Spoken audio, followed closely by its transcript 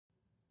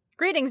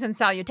Greetings and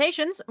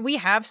salutations, we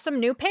have some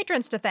new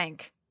patrons to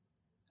thank.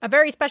 A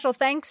very special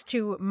thanks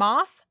to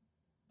Moth,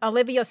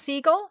 Olivia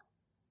Siegel,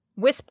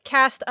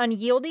 Wispcast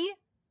Unyieldy,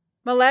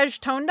 Malej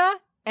Tonda,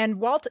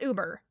 and Walt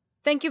Uber.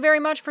 Thank you very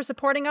much for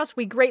supporting us,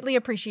 we greatly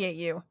appreciate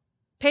you.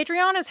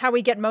 Patreon is how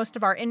we get most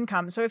of our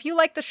income, so if you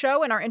like the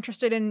show and are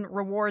interested in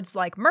rewards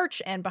like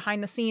merch and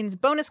behind-the-scenes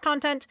bonus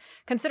content,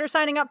 consider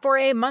signing up for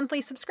a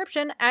monthly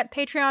subscription at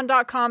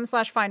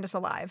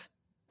patreon.com/findusalive.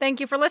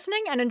 Thank you for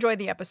listening and enjoy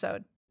the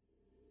episode.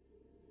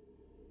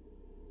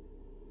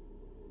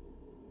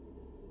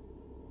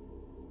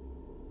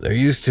 There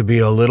used to be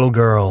a little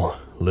girl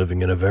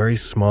living in a very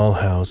small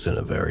house in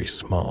a very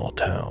small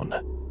town.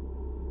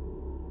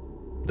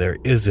 There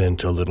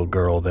isn't a little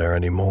girl there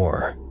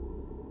anymore.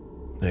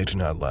 They do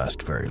not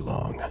last very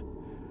long.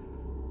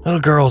 Little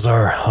girls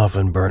are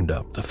often burned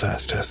up the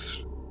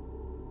fastest.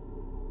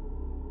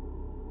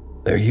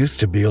 There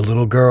used to be a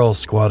little girl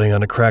squatting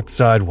on a cracked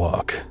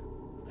sidewalk.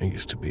 There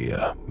used to be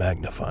a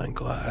magnifying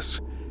glass,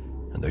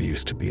 and there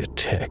used to be a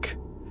tick.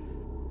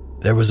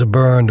 There was a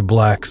burned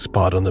black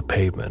spot on the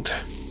pavement.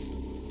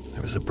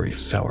 There was a brief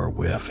sour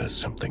whiff as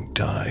something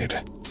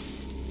died.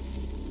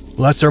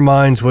 Lesser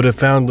minds would have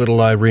found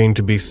little Irene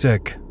to be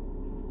sick.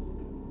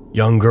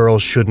 Young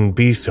girls shouldn't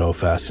be so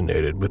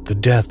fascinated with the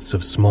deaths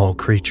of small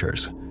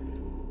creatures.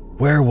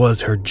 Where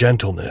was her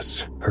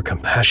gentleness, her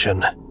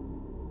compassion?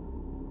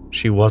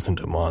 She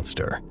wasn't a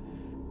monster.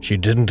 She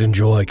didn't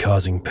enjoy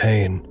causing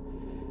pain.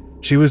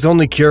 She was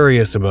only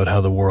curious about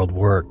how the world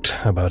worked,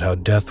 about how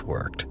death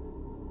worked,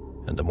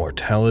 and the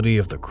mortality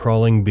of the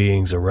crawling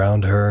beings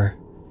around her,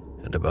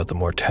 and about the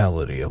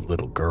mortality of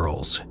little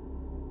girls.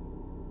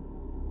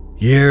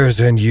 Years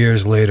and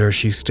years later,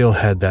 she still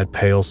had that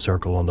pale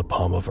circle on the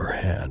palm of her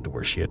hand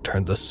where she had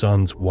turned the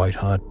sun's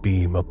white-hot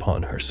beam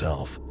upon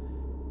herself.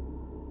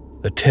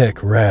 The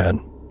tick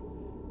ran.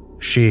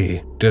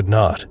 She did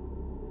not.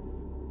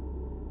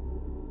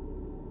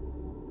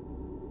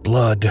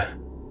 Blood,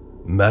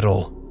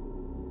 metal,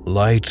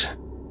 light,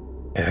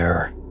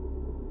 air,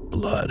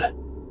 blood.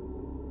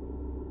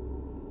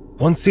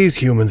 One sees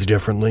humans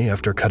differently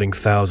after cutting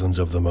thousands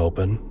of them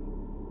open.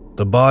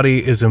 The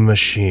body is a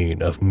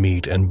machine of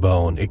meat and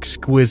bone,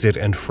 exquisite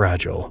and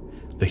fragile.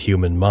 The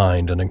human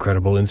mind, an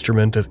incredible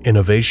instrument of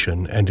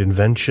innovation and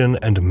invention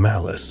and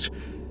malice,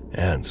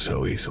 and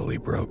so easily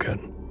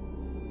broken.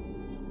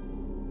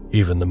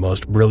 Even the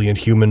most brilliant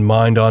human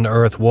mind on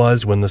Earth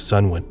was, when the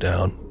sun went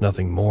down,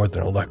 nothing more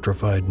than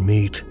electrified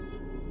meat.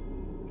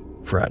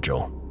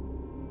 Fragile.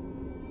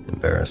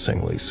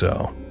 Embarrassingly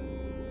so.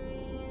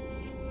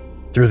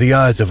 Through the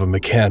eyes of a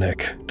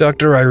mechanic,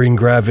 Dr. Irene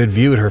Gravett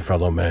viewed her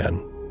fellow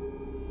man.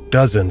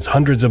 Dozens,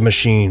 hundreds of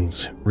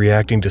machines,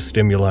 reacting to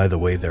stimuli the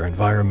way their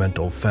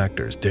environmental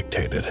factors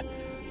dictated.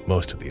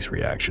 Most of these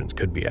reactions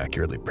could be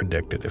accurately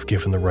predicted if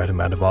given the right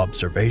amount of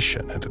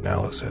observation and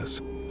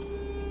analysis.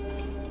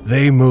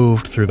 They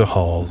moved through the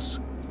halls,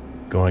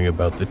 going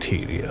about the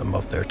tedium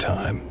of their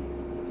time,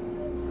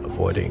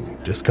 avoiding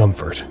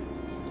discomfort,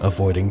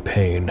 avoiding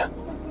pain,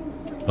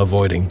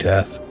 avoiding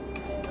death.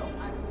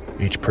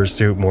 Each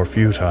pursuit more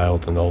futile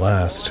than the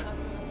last.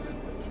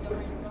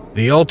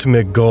 The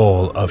ultimate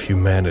goal of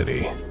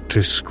humanity,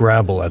 to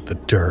scrabble at the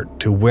dirt,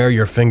 to wear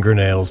your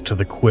fingernails to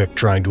the quick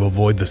trying to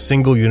avoid the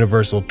single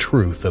universal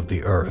truth of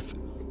the earth.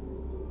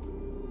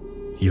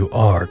 You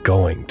are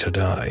going to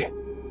die.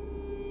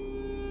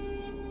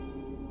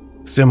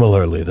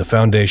 Similarly, the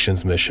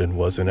Foundation's mission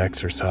was an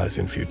exercise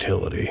in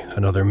futility,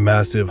 another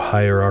massive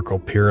hierarchical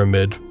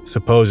pyramid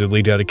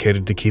supposedly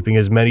dedicated to keeping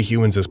as many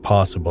humans as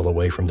possible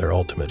away from their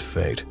ultimate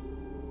fate.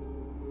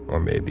 Or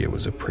maybe it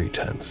was a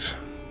pretense,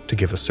 to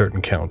give a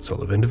certain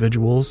council of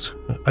individuals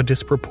a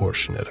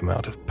disproportionate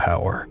amount of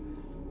power.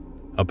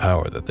 A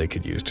power that they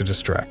could use to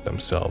distract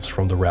themselves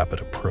from the rapid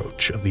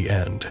approach of the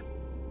end.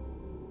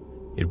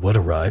 It would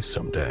arrive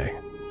someday.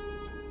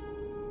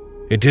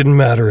 It didn't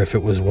matter if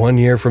it was 1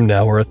 year from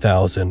now or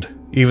 1,000,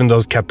 even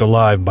those kept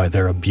alive by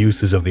their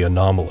abuses of the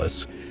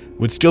anomalous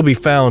would still be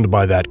found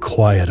by that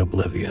quiet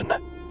oblivion.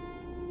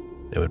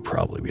 They would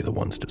probably be the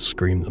ones to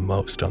scream the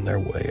most on their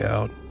way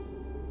out.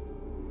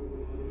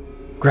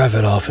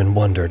 Gravett often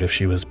wondered if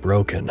she was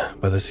broken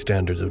by the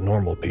standards of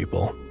normal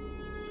people.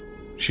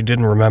 She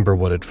didn't remember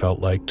what it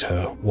felt like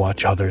to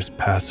watch others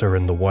pass her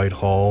in the white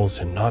halls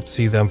and not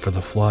see them for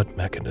the flawed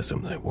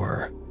mechanism they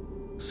were.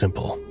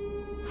 Simple,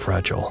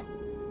 fragile,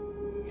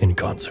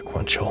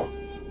 inconsequential.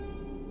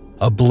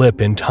 A blip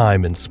in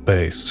time and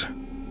space,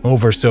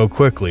 over so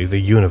quickly the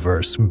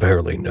universe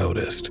barely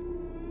noticed.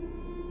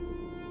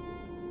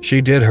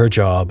 She did her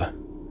job.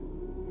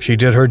 She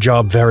did her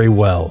job very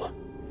well.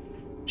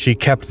 She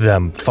kept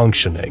them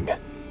functioning.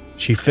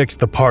 She fixed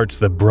the parts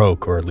that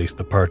broke, or at least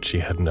the parts she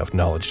had enough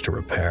knowledge to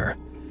repair.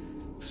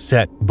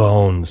 Set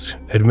bones,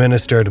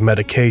 administered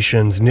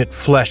medications, knit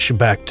flesh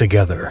back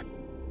together.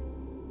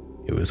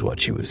 It was what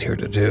she was here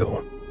to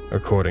do,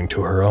 according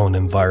to her own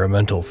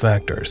environmental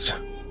factors.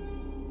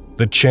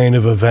 The chain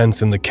of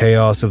events and the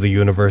chaos of the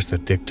universe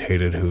that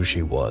dictated who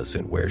she was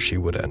and where she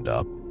would end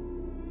up.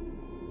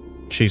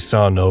 She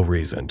saw no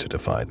reason to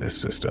defy this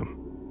system.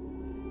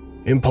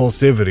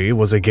 Impulsivity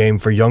was a game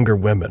for younger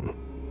women.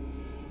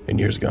 In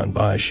years gone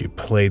by, she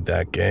played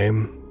that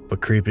game,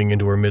 but creeping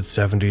into her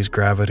mid-70s,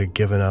 Gravett had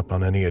given up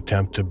on any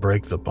attempt to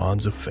break the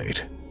bonds of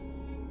fate.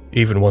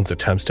 Even one's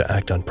attempts to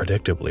act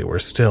unpredictably were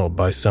still,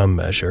 by some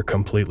measure,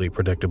 completely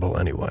predictable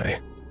anyway.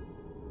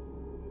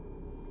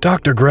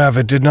 Dr.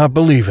 Gravett did not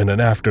believe in an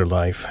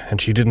afterlife,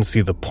 and she didn't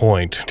see the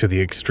point to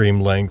the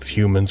extreme lengths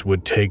humans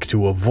would take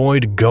to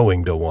avoid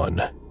going to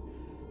one.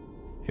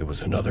 It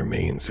was another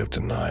means of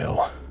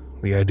denial.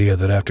 The idea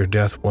that after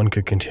death one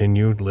could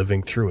continue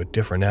living through a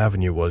different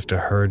avenue was to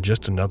her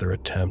just another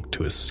attempt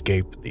to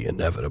escape the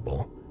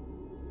inevitable.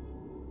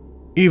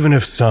 Even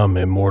if some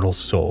immortal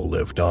soul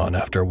lived on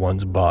after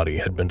one's body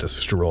had been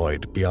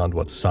destroyed beyond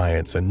what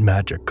science and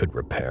magic could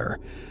repair,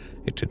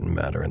 it didn't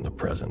matter in the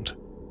present.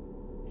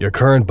 Your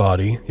current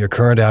body, your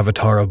current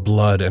avatar of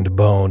blood and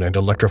bone and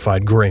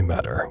electrified gray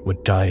matter,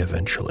 would die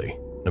eventually,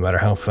 no matter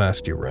how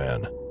fast you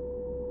ran.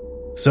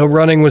 So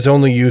running was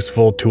only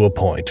useful to a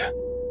point.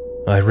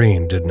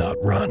 Irene did not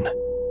run.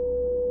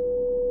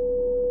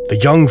 The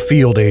young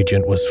field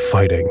agent was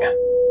fighting.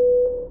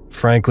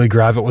 Frankly,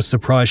 Gravett was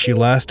surprised she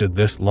lasted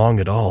this long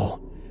at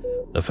all.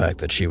 The fact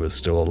that she was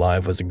still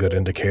alive was a good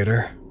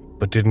indicator,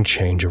 but didn't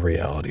change a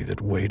reality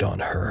that weighed on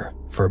her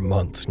for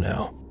months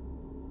now.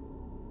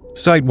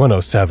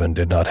 Site-107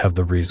 did not have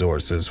the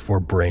resources for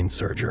brain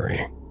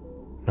surgery.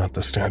 Not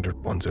the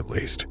standard ones, at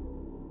least.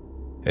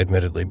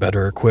 Admittedly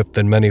better equipped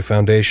than many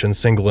Foundation's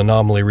single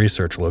anomaly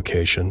research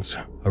locations,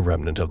 a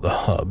remnant of the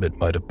hub it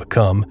might have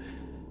become,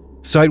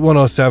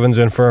 Site-107's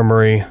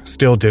infirmary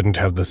still didn't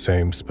have the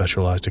same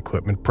specialized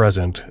equipment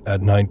present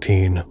at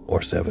 19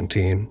 or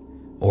 17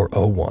 or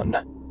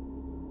 01.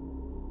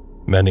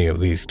 Many of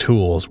these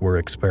tools were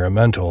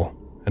experimental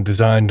and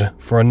designed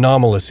for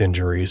anomalous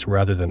injuries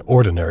rather than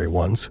ordinary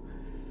ones.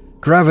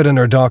 Gravett and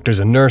her doctors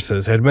and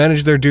nurses had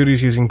managed their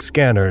duties using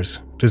scanners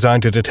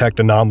designed to detect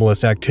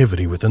anomalous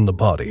activity within the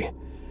body.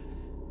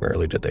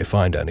 Rarely did they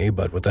find any,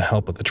 but with the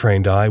help of the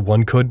trained eye,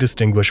 one could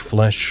distinguish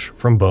flesh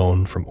from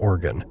bone from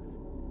organ.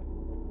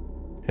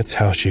 It's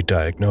how she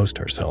diagnosed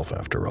herself,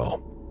 after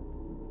all.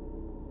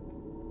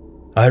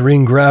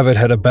 Irene Gravett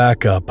had a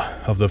backup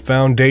of the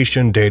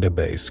Foundation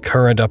database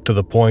current up to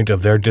the point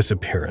of their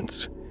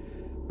disappearance.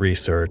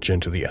 Research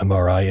into the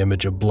MRI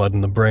image of blood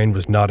in the brain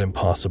was not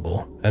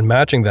impossible, and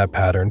matching that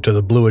pattern to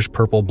the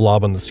bluish-purple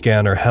blob on the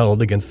scanner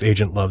held against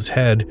Agent Love's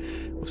head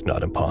was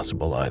not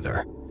impossible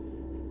either.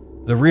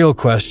 The real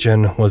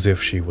question was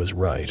if she was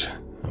right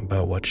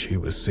about what she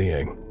was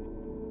seeing.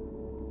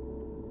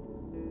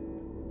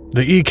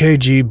 The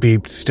EKG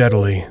beeped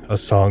steadily, a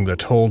song that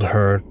told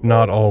her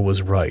not all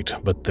was right,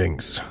 but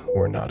things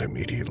were not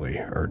immediately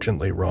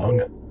urgently wrong.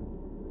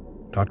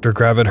 Dr.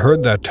 Gravett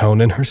heard that tone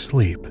in her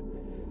sleep.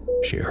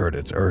 She heard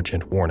its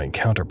urgent warning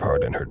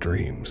counterpart in her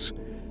dreams.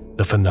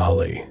 The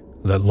finale,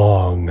 that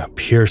long,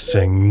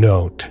 piercing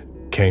note,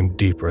 came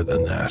deeper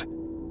than that.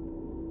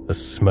 The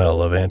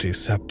smell of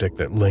antiseptic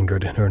that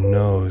lingered in her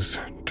nose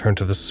turned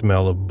to the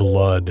smell of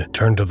blood,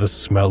 turned to the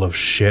smell of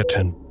shit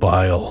and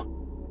bile.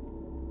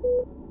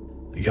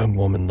 The young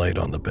woman laid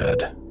on the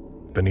bed,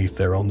 beneath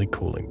their only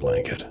cooling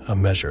blanket, a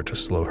measure to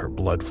slow her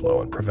blood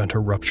flow and prevent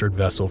her ruptured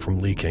vessel from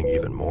leaking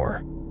even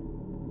more.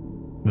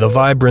 The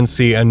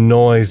vibrancy and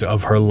noise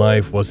of her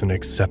life was an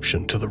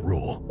exception to the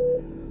rule.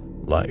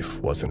 Life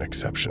was an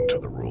exception to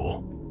the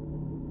rule.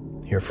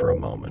 Here for a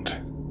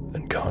moment,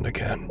 then gone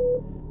again,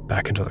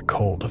 back into the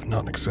cold of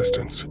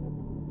non-existence.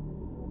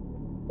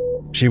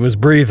 She was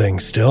breathing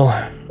still.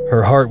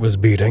 Her heart was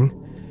beating.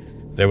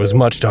 There was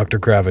much Dr.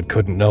 Gravett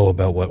couldn't know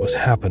about what was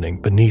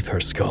happening beneath her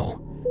skull.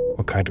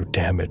 What kind of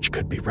damage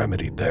could be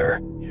remedied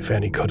there, if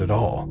any could at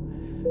all?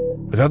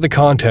 Without the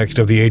context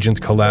of the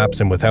agent's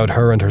collapse and without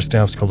her and her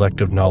staff's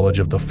collective knowledge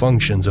of the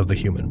functions of the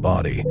human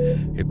body,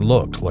 it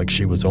looked like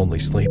she was only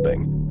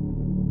sleeping.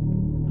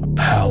 A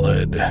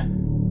pallid,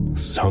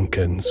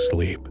 sunken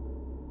sleep.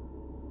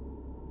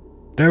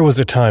 There was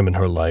a time in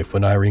her life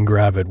when Irene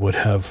Gravett would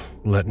have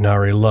let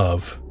Nari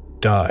Love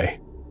die.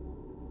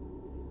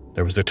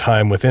 There was a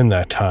time within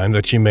that time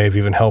that she may have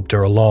even helped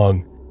her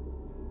along.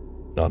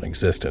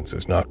 Non-existence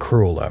is not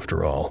cruel,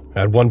 after all.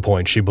 At one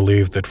point, she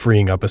believed that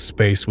freeing up a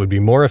space would be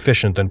more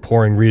efficient than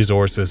pouring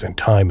resources and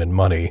time and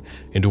money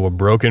into a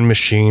broken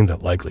machine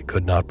that likely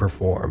could not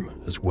perform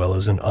as well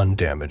as an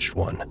undamaged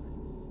one.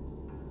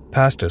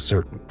 Past a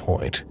certain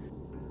point,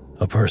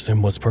 a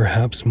person was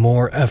perhaps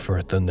more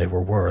effort than they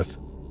were worth.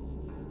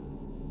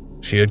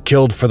 She had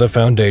killed for the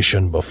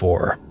Foundation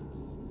before.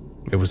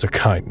 It was a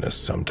kindness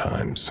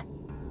sometimes.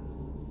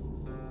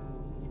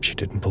 She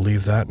didn't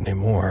believe that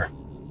anymore.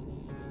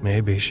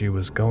 Maybe she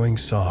was going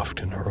soft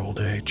in her old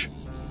age.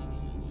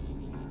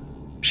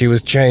 She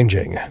was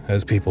changing,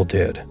 as people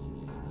did.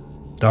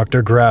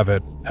 Dr.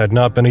 Gravett had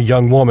not been a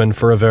young woman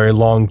for a very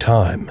long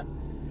time.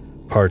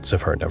 Parts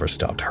of her never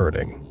stopped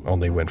hurting,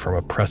 only went from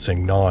a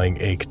pressing,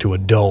 gnawing ache to a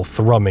dull,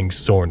 thrumming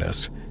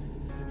soreness.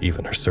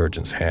 Even her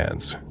surgeon's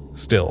hands,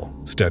 still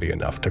steady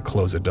enough to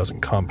close a dozen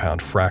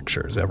compound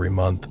fractures every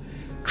month,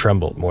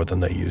 trembled more than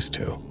they used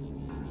to.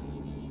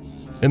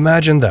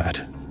 Imagine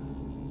that.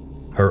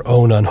 her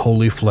own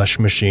unholy flesh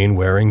machine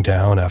wearing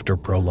down after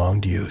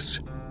prolonged use.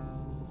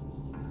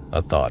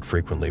 A thought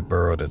frequently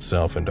burrowed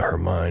itself into her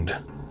mind,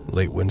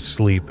 late when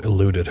sleep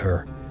eluded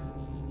her,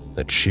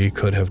 that she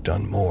could have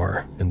done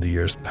more in the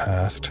years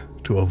past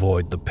to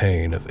avoid the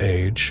pain of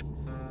age,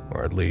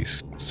 or at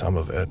least some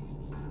of it.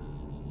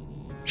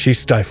 She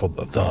stifled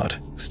the thought,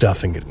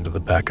 stuffing it into the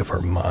back of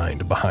her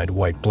mind behind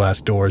white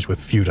glass doors with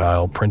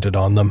futile printed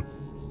on them.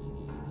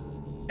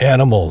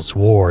 Animals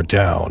wore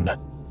down.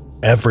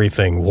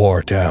 Everything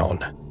wore down.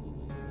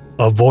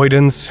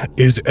 Avoidance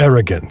is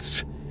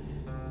arrogance.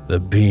 The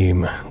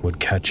beam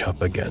would catch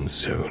up again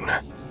soon.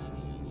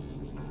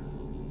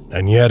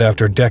 And yet,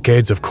 after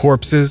decades of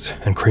corpses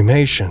and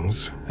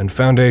cremations and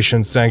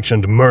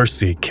Foundation-sanctioned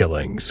mercy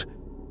killings,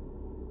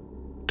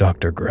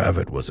 Dr.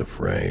 Gravett was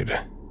afraid.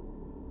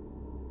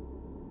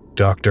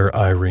 Dr.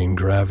 Irene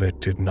Gravett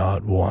did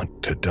not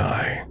want to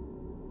die.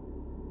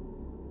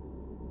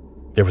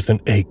 There was an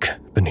ache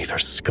beneath her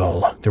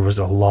skull. There was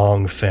a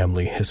long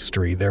family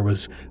history. There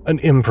was an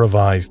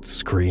improvised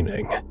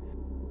screening.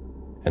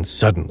 And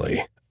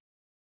suddenly,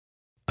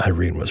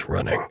 Irene was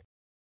running.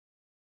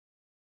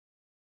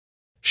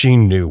 She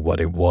knew what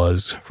it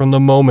was from the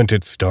moment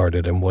it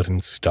started and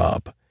wouldn't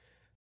stop.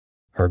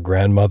 Her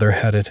grandmother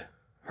had it.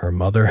 Her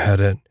mother had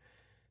it.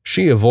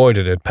 She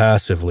avoided it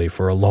passively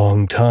for a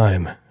long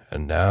time,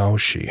 and now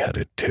she had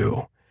it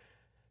too.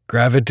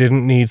 Gravett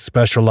didn't need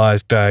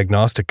specialized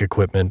diagnostic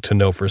equipment to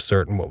know for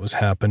certain what was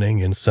happening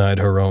inside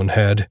her own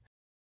head.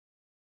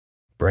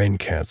 Brain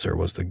cancer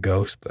was the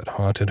ghost that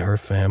haunted her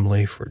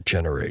family for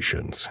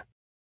generations.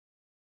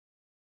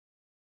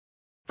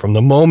 From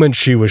the moment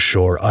she was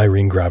sure,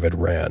 Irene Gravett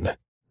ran.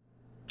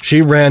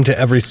 She ran to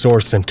every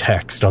source and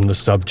text on the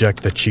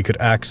subject that she could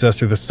access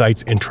through the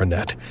site's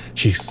intranet.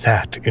 She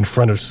sat in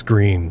front of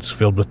screens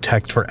filled with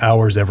text for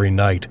hours every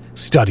night,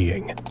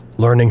 studying,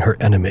 learning her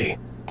enemy.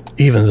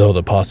 Even though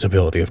the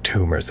possibility of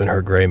tumors in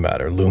her gray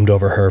matter loomed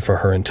over her for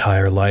her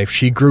entire life,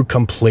 she grew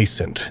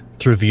complacent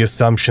through the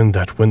assumption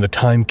that when the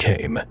time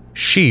came,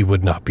 she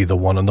would not be the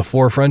one on the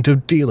forefront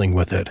of dealing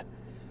with it.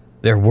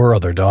 There were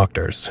other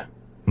doctors,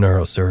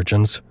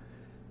 neurosurgeons.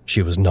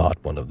 She was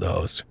not one of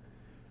those,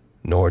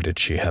 nor did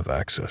she have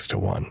access to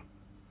one.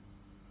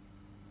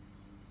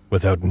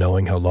 Without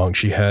knowing how long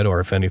she had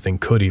or if anything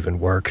could even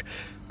work,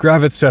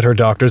 Gravett set her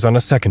doctors on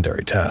a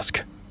secondary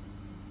task,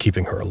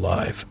 keeping her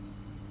alive.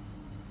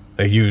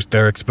 They used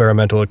their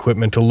experimental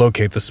equipment to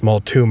locate the small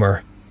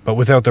tumor, but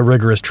without the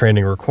rigorous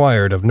training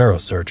required of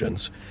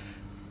neurosurgeons.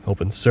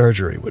 Open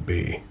surgery would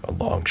be a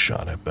long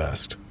shot at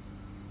best.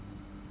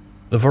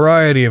 The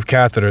variety of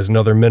catheters and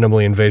other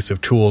minimally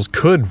invasive tools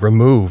could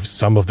remove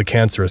some of the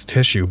cancerous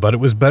tissue, but it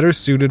was better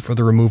suited for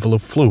the removal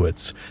of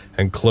fluids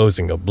and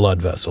closing of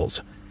blood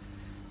vessels.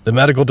 The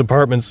medical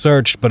department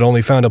searched but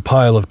only found a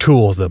pile of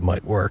tools that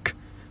might work,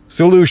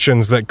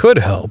 solutions that could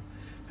help,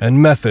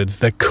 and methods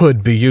that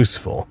could be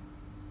useful.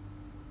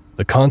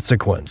 The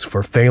consequence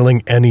for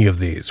failing any of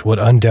these would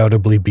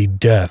undoubtedly be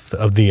death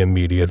of the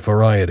immediate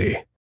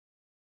variety.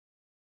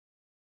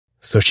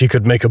 So she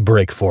could make a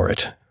break for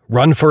it,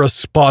 run for a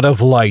spot of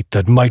light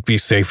that might be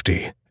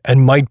safety,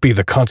 and might be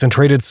the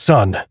concentrated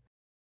sun.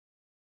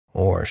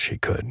 Or she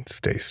could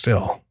stay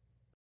still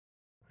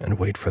and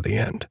wait for the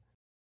end.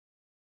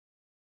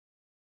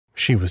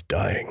 She was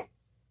dying,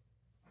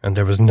 and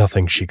there was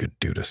nothing she could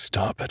do to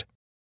stop it.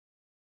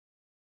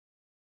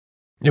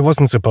 It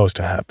wasn't supposed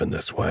to happen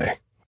this way.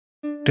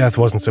 Death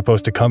wasn't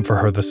supposed to come for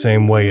her the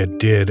same way it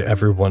did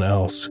everyone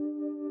else.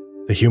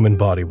 The human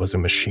body was a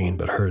machine,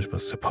 but hers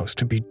was supposed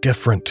to be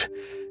different.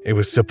 It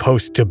was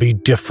supposed to be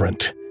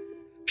different.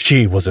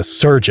 She was a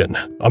surgeon,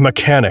 a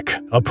mechanic,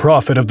 a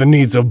prophet of the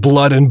needs of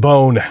blood and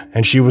bone,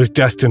 and she was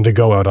destined to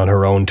go out on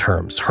her own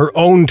terms,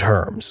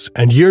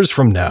 and years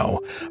from now,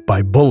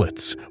 by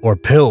bullets or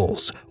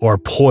pills or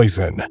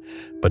poison,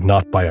 but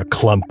not by a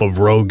clump of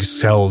rogue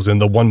cells in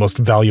the one most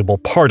valuable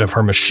part of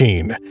her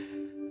machine.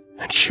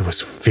 And she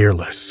was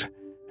fearless,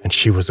 and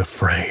she was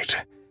afraid.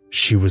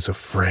 She was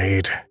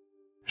afraid.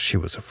 She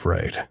was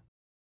afraid.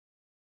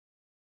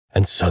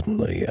 And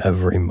suddenly,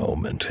 every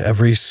moment,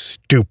 every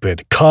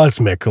stupid,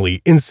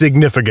 cosmically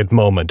insignificant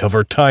moment of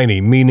her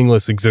tiny,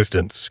 meaningless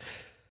existence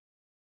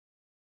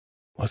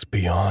was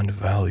beyond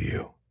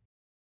value.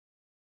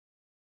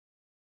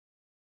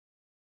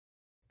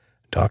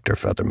 Dr.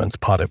 Featherman's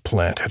potted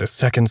plant had a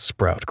second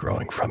sprout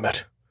growing from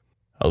it.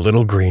 A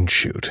little green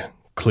shoot,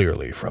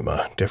 clearly from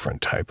a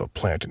different type of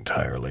plant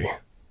entirely.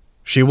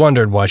 She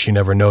wondered why she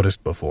never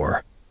noticed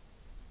before.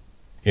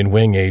 In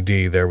Wing AD,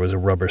 there was a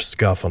rubber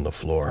scuff on the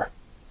floor,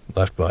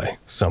 left by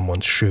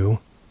someone's shoe,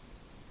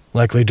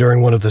 likely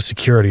during one of the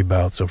security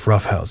bouts of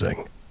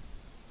roughhousing.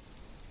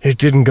 It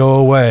didn't go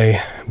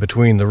away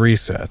between the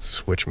resets,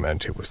 which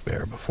meant it was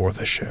there before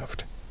the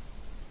shift.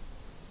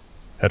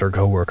 Had her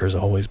co-workers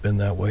always been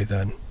that way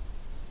then?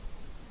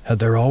 Had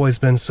there always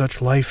been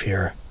such life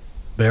here,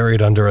 buried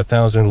under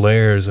 1,000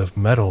 layers of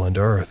metal and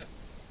earth?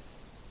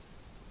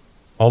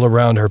 All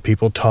around her,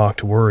 people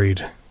talked,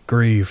 worried,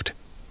 grieved.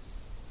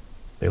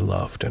 They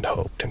loved and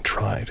hoped and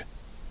tried.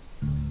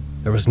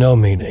 There was no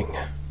meaning,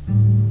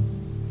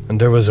 And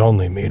there was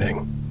only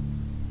meaning.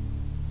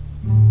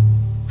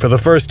 For the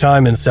first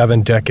time in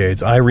 7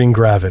 decades, Irene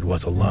Gravett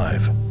was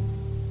alive.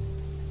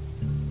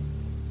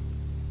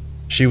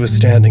 She was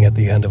standing at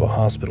the end of a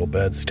hospital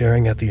bed,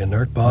 staring at the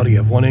inert body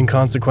of one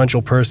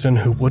inconsequential person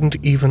who wouldn't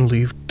even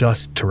leave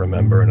dust to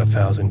remember in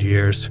 1,000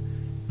 years.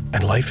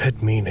 And life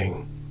had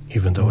meaning,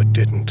 even though it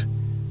didn't.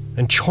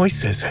 And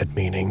choices had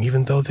meaning,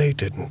 even though they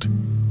didn't.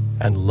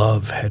 And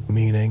love had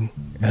meaning,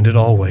 and it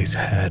always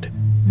had.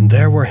 And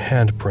there were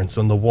handprints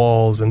on the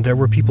walls, and there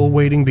were people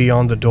waiting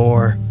beyond the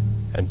door.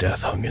 And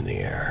death hung in the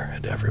air,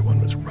 and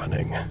everyone was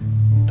running.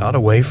 Not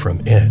away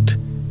from it,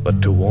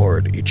 but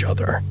toward each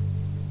other.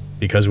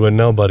 Because when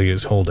nobody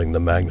is holding the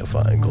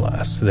magnifying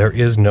glass, there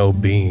is no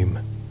beam,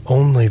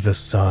 only the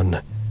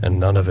sun, and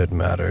none of it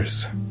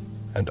matters,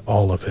 and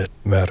all of it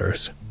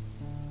matters.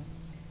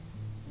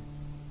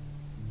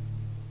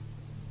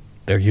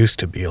 There used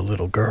to be a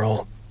little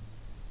girl.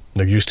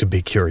 There used to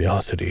be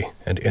curiosity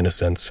and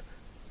innocence,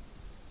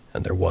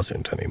 and there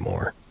wasn't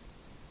anymore.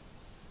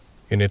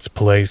 In its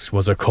place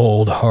was a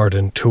cold,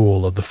 hardened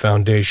tool of the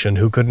Foundation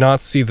who could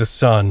not see the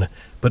sun,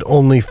 but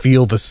only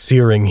feel the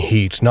searing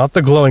heat, not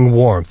the glowing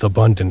warmth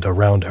abundant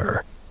around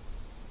her.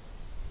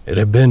 It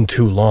had been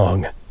too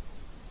long.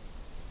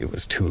 It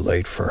was too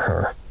late for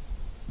her.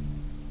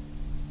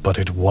 But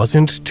it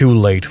wasn't too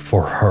late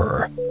for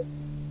her.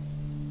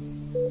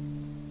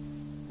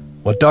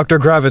 What Dr.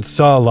 Gravett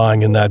saw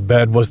lying in that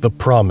bed was the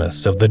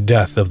promise of the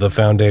death of the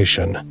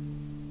Foundation.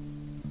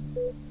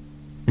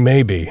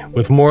 Maybe,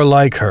 with more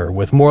like her,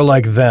 with more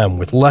like them,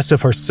 with less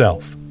of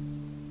herself,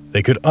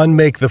 they could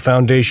unmake the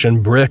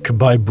Foundation brick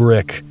by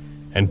brick,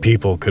 and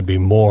people could be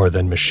more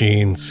than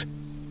machines.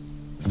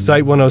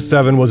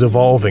 Site-107 was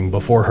evolving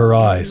before her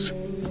eyes.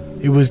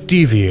 It was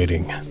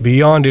deviating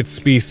beyond its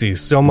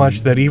species so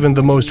much that even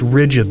the most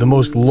rigid, the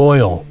most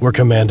loyal, were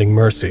commanding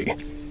mercy.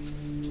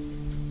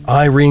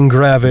 Irene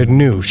Gravett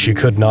knew she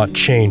could not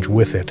change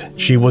with it.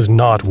 She was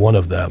not one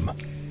of them.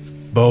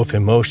 Both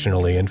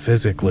emotionally and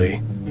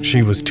physically,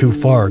 she was too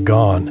far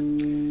gone.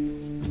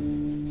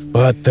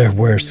 But there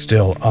were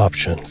still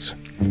options,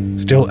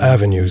 still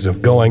avenues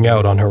of going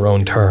out on her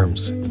own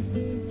terms.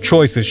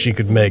 Choices she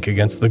could make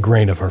against the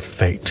grain of her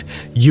fate,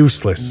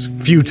 useless,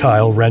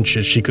 futile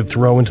wrenches she could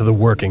throw into the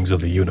workings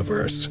of the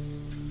universe.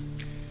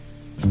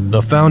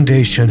 The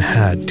Foundation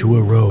had to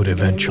erode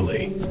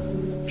eventually.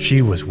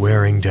 She was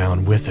wearing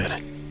down with it.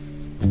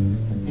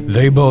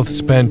 They both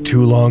spent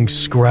too long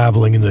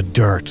scrabbling in the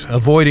dirt,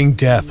 avoiding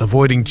death,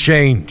 avoiding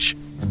change.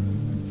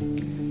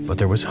 But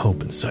there was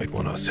hope in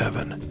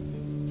Site-107.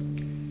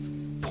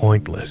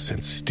 Pointless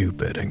and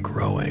stupid and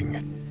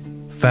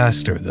growing,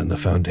 faster than the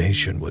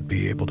Foundation would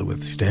be able to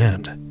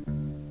withstand.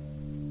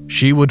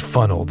 She would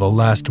funnel the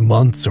last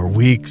months or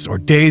weeks or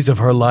days of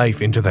her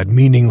life into that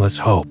meaningless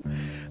hope,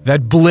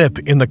 that blip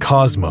in the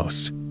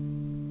cosmos.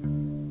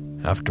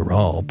 After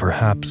all,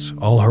 perhaps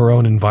all her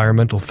own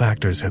environmental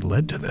factors had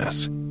led to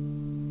this.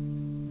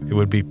 It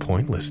would be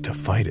pointless to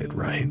fight it,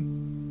 right?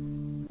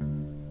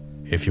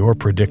 If your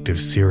predictive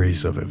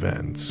series of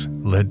events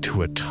led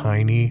to a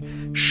tiny,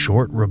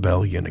 short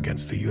rebellion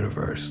against the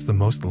universe, the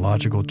most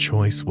logical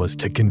choice was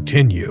to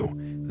continue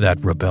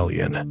that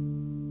rebellion.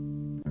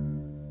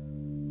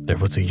 There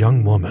was a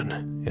young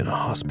woman in a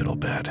hospital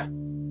bed.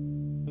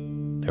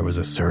 There was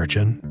a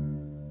surgeon,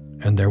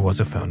 and there was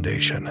a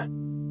Foundation.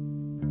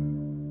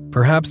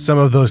 Perhaps some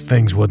of those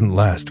things wouldn't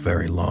last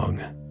very long,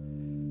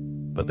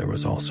 but there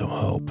was also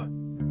hope.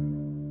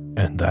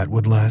 And that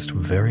would last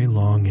very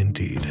long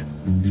indeed.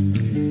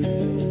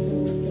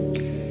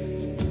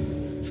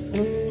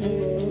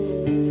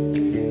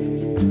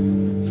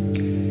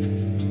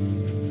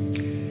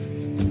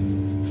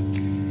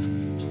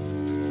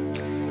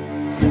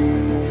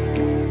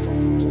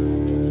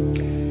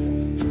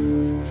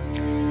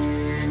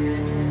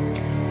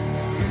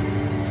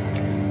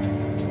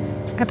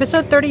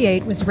 Episode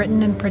 38 was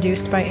written and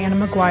produced by Anna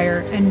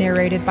McGuire and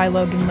narrated by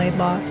Logan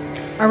Laidlaw.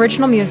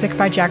 Original music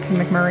by Jackson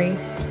McMurray.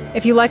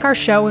 If you like our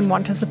show and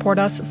want to support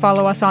us,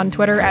 follow us on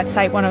Twitter at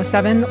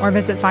Site107 or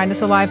visit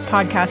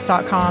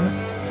findusalivepodcast.com.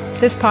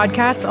 This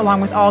podcast,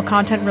 along with all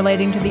content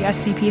relating to the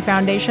SCP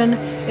Foundation,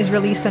 is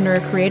released under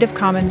a Creative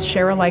Commons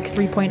Share-alike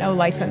 3.0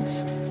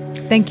 license.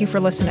 Thank you for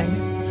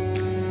listening.